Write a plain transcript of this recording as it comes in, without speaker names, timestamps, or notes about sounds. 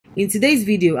In today's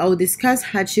video, I will discuss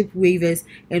hardship waivers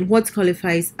and what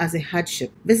qualifies as a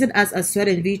hardship. Visit us at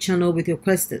Swat&Vee channel with your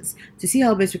questions to see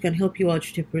how best we can help you out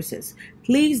with the process.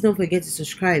 Please don't forget to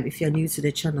subscribe if you are new to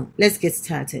the channel. Let's get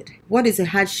started. What is a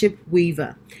hardship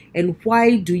waiver and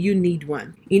why do you need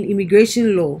one? In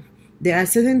immigration law, there are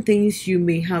certain things you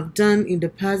may have done in the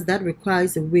past that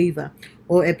requires a waiver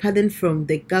or a pardon from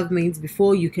the government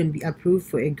before you can be approved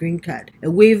for a green card.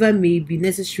 A waiver may be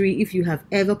necessary if you have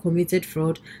ever committed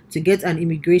fraud to get an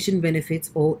immigration benefit,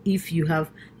 or if you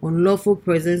have unlawful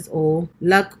presence or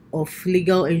lack of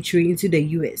legal entry into the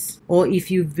US, or if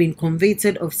you've been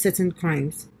convicted of certain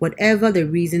crimes. Whatever the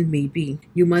reason may be,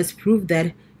 you must prove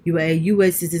that you are a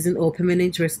US citizen or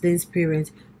permanent residence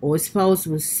parent or spouse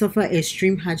will suffer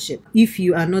extreme hardship if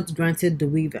you are not granted the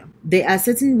waiver. There are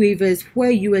certain waivers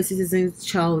where US citizen's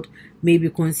child may be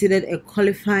considered a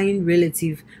qualifying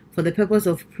relative for the purpose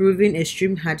of proving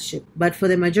extreme hardship, but for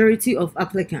the majority of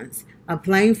applicants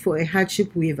applying for a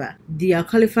hardship waiver, their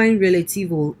qualifying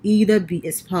relative will either be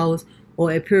a spouse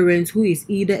or a parent who is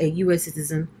either a US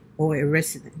citizen or a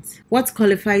resident. What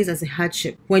qualifies as a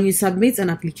hardship? When you submit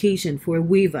an application for a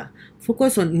waiver,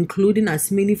 focus on including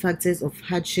as many factors of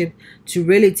hardship to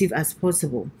relative as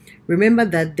possible. Remember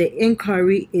that the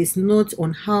inquiry is not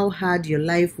on how hard your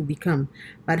life will become,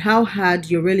 but how hard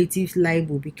your relative's life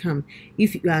will become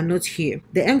if you are not here.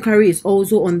 The inquiry is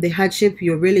also on the hardship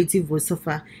your relative will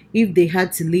suffer if they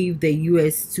had to leave the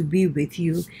US to be with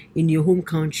you in your home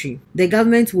country. The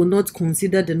government will not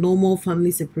consider the normal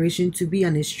family separation to be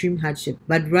an extreme hardship,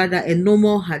 but rather a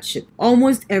normal hardship.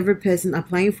 Almost every person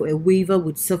applying for a waiver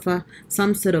would suffer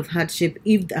some sort of hardship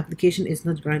if the application is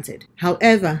not granted.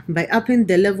 However, by upping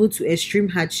the level to extreme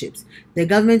hardships, the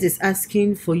government is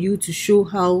asking for you to show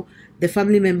how the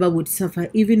family member would suffer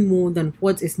even more than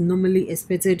what is normally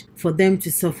expected for them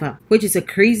to suffer, which is a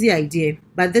crazy idea,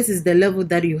 but this is the level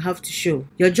that you have to show.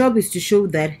 Your job is to show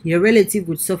that your relative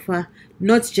would suffer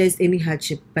not just any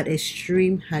hardship, but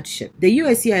extreme hardship. The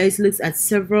USCIS looks at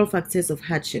several factors of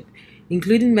hardship,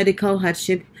 including medical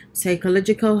hardship,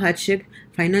 psychological hardship,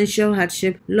 financial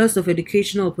hardship, loss of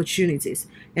educational opportunities,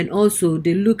 and also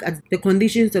they look at the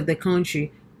conditions of the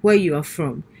country where you are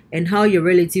from and how your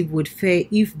relative would fare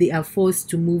if they are forced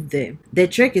to move there. The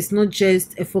trick is not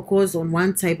just a focus on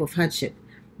one type of hardship,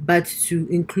 but to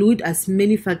include as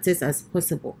many factors as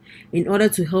possible in order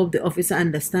to help the officer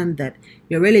understand that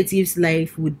your relative's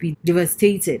life would be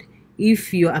devastated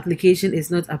if your application is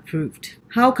not approved.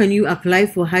 How can you apply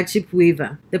for hardship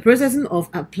waiver? The processing of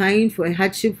applying for a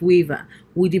hardship waiver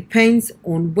will depend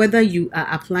on whether you are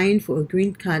applying for a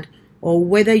green card or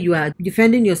whether you are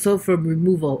defending yourself from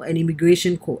removal and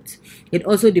immigration court. It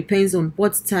also depends on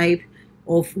what type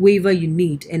of waiver you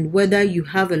need and whether you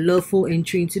have a lawful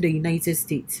entry into the United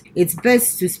States. It's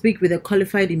best to speak with a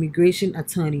qualified immigration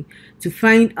attorney to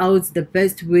find out the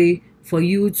best way for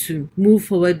you to move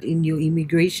forward in your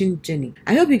immigration journey.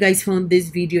 I hope you guys found this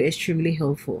video extremely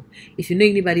helpful. If you know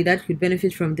anybody that could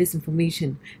benefit from this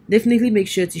information, definitely make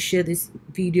sure to share this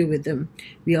video with them.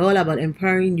 We are all about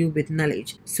empowering you with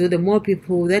knowledge. So the more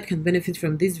people that can benefit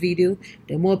from this video,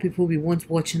 the more people we want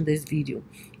watching this video.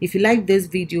 If you like this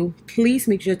video, please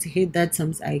make sure to hit that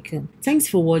thumbs icon. Thanks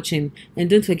for watching, and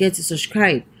don't forget to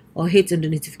subscribe or hit on the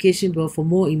notification bell for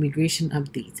more immigration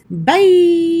updates.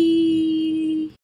 Bye!